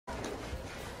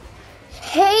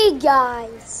Hey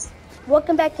guys!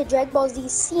 Welcome back to Dragon Ball Z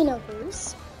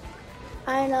Xenoverse.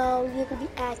 I know you could be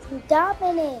asking,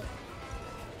 Dominic,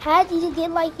 how did you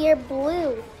get like your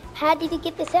blue? How did you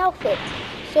get this outfit?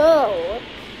 So,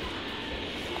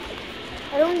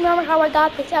 I don't remember how I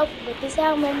got this outfit, but this is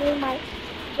how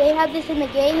they have this in the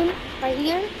game right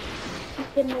here. You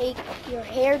can make your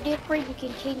hair different, you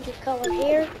can change your color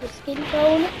hair, your skin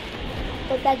tone,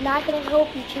 but that's not going to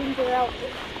help you change your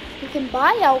outfit. You can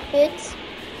buy outfits,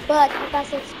 but I got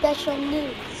some special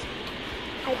news.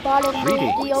 I bought a new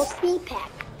DLC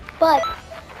pack, but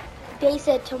they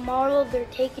said tomorrow they're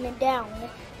taking it down,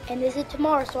 and this is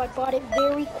tomorrow, so I bought it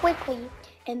very quickly,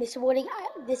 and this is what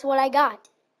I got.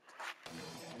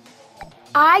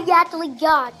 I actually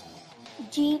got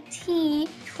GT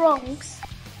Trunks,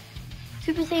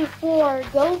 Super Saiyan 4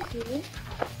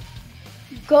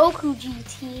 Goku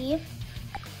GT,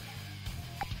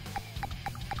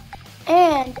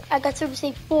 and I got Super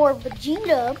Saiyan 4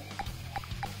 Vegeta,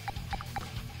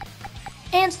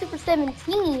 and Super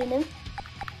 17,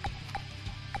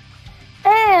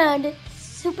 and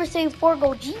Super Saiyan 4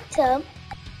 Gogeta,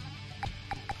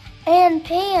 and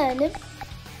Pan,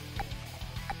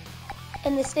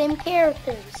 and the same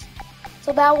characters.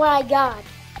 So that's what I got.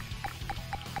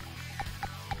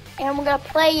 And we're gonna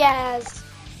play as...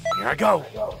 Here I go.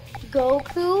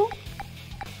 Goku.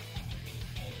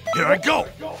 Here I go.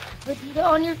 Vegeta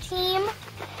on your team.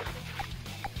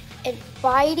 And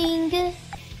fighting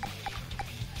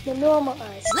the normal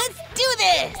us. Let's do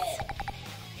this!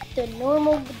 The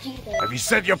normal Vegeta. Have you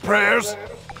said your prayers?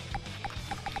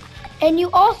 And you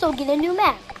also get a new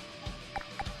map.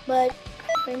 But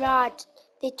we're not.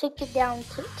 They took it down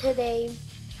today.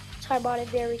 So I bought it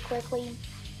very quickly.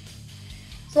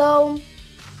 So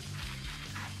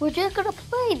we're just gonna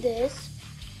play this.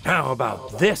 How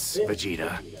about this,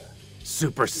 Vegeta?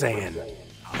 Super Saiyan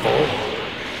 4.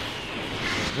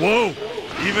 Whoa!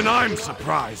 Even I'm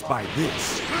surprised by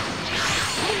this.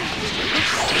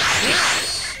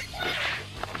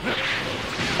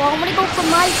 So I'm gonna go for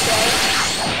myself.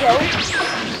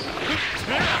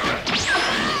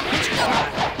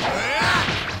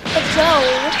 Let's go.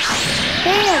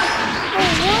 Bam! Oh,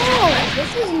 whoa!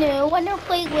 This is new. I never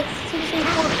played with Super Saiyan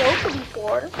 4 Goku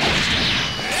before.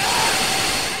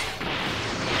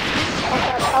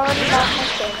 I already lost my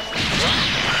stamina.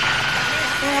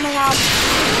 And I have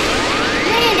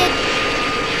landed.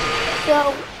 So,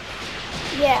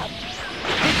 yeah.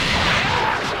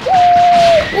 Woo!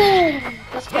 Boom!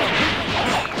 Let's go.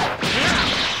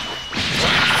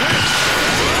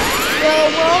 So,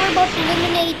 we're all about to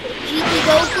eliminate GT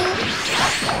Goku.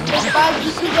 There's 5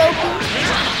 GT Goku.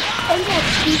 And yes,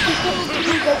 GT Goku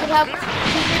doesn't have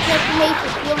super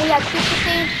transformations. We only have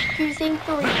Super Saiyan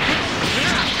 3.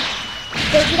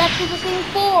 Does it have Super Saiyan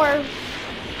 4?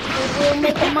 We'll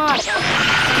make a mod.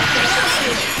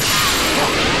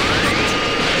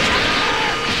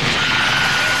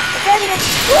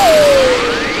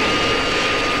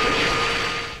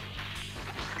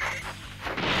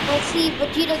 Let's see if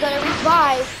Vegeta's gonna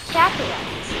revive Kakarot.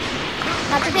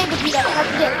 Not today, Vegeta. Not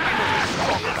today.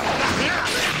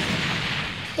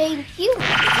 Thank you.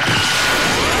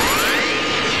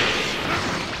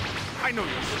 I know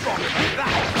you're stronger than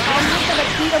that. I'm just gonna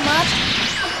beat him up.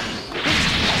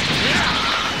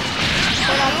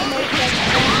 So I can make that.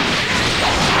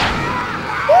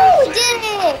 Woo! We did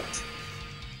it!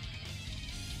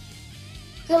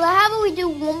 So how about we do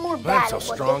one more battle? That's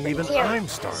so strong, even I'm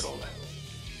startled.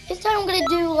 This time I'm gonna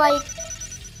do like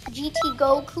GT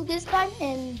Goku this time,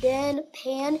 and then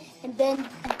Pan, and then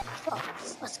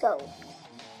Trunks. Let's go.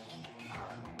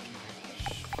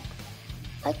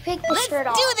 Let's pick the shirt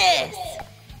off. Let's do this!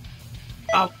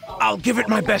 I'll give it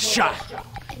my best shot.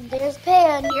 And there's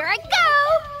Pan. Here I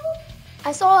go!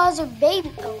 I saw as her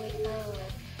baby. Oh wait, yeah.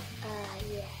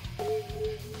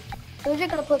 So we're just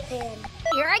gonna put Pan.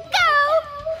 Here I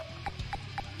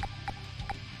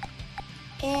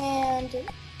go! And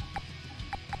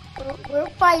we'll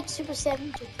fight Super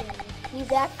 7 again. He's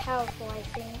that powerful, I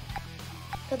think.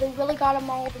 So they really got him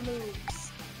all the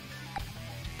moves.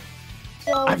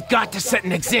 So I've got to set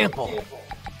an example.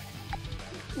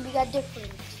 we got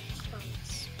different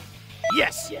trunks.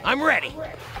 Yes, I'm ready.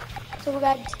 So we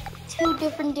got two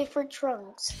different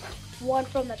trunks. One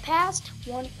from the past,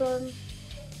 one from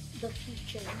the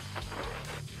future.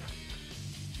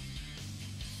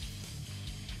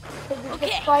 So this is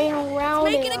the final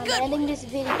round, and I'm ending this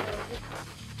video.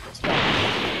 Let's go.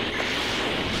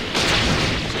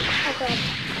 Okay.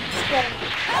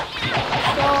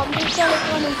 So I'm just gonna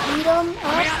come and beat him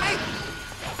up.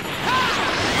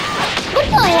 What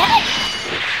the heck?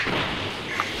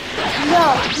 No,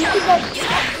 you can go.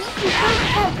 You first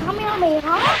have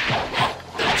Kamehameha?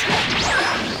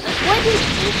 What did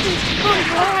you learn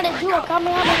how to do a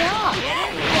Kamehameha?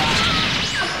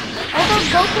 I thought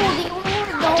Goku the only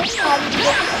one knows how to do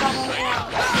a Kamehameha.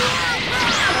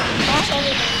 Not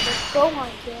everybody, but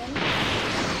Gohan can.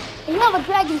 And you have a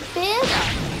dragon fist?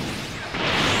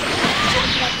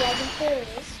 My dragon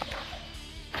fist.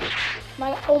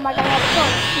 Oh my god, I have a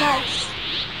phone. Nice.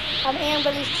 I am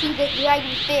going to see the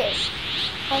dragon fish.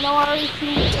 I know I already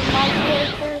seen it in my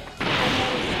character. I've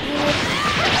never seen it.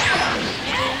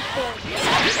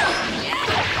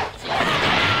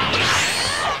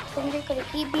 So I'm just gonna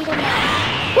keep beating him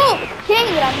up. Whoa! Dang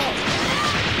it, I missed.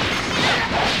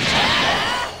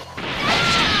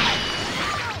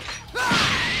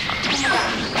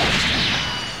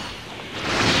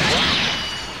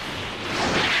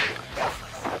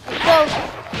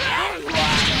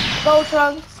 Go,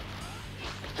 Trunks.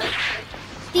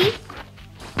 See?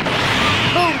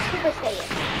 Boom, Super Saiyan.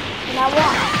 And I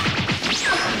won.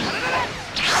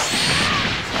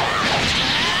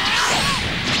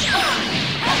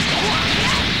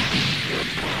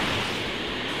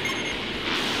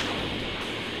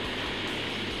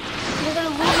 You're gonna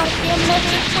lose my stamina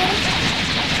really quick?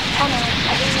 Oh no,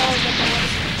 I didn't know that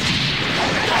was.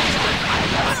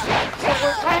 So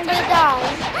we're kind of gonna die.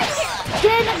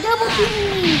 Get a double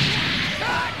team!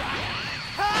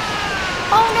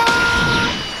 Oh no!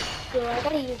 Dude, I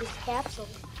gotta use this capsule.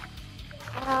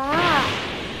 Ah!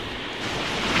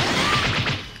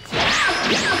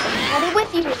 Got it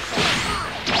with you.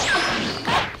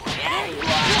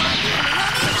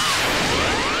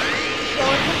 So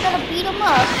we're just gonna beat him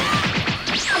up.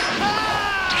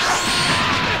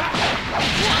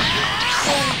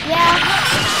 And yeah,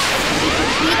 we can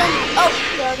beat him. Oh,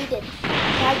 we already did.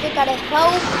 Now I just gotta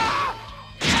help.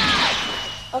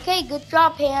 Okay, good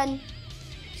job, Han.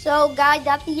 So, guys,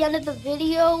 that's the end of the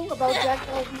video about Dragon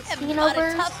Ball Z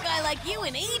Xenoverse. A tough guy like you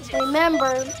in Egypt.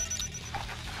 Remember,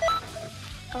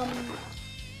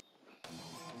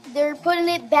 they're putting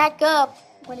it back up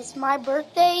when it's my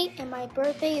birthday, and my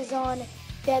birthday is on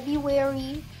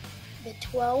February the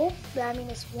 12th. That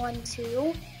means it's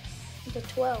 1-2, the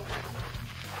 12th.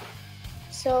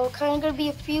 So, kind of gonna be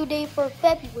a few days for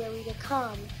February to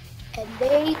come, and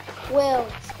they will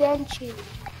send you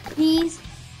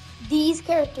these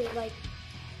characters like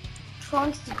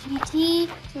Trunks the GT,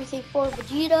 Super Saiyan 4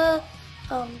 Vegeta,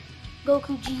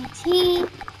 Goku GT,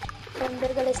 and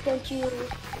they're gonna send you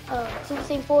Super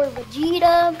Saiyan 4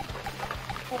 Vegeta,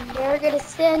 and they're gonna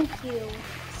send you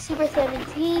Super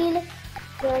 17,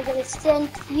 they're gonna send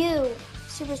you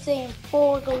Super Saiyan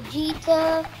 4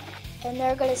 Gogeta, and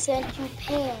they're gonna send you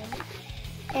Pan.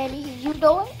 And if you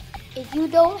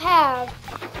don't have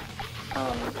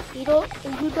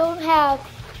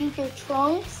Future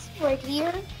Trunks right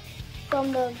here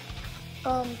from the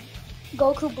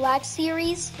Goku Black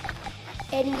series,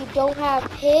 and you don't have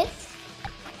Hits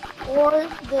or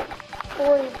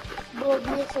Lord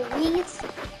Mysteries,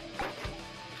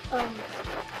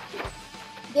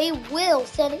 they will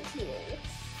send it to you.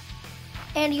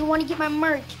 And you want to get my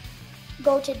merch,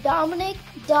 go to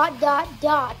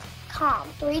Dominic.com,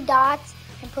 3 dots,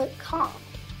 and put com.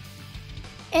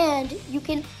 And you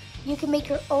can make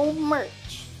your own merch.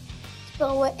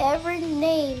 So whatever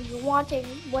name you want and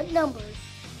what number,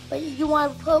 but you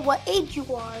want to put what age you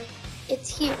are, it's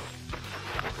here.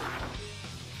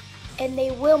 And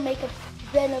they will make a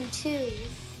Venom 2.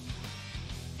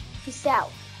 Peace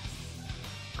out.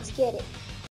 Let's get it.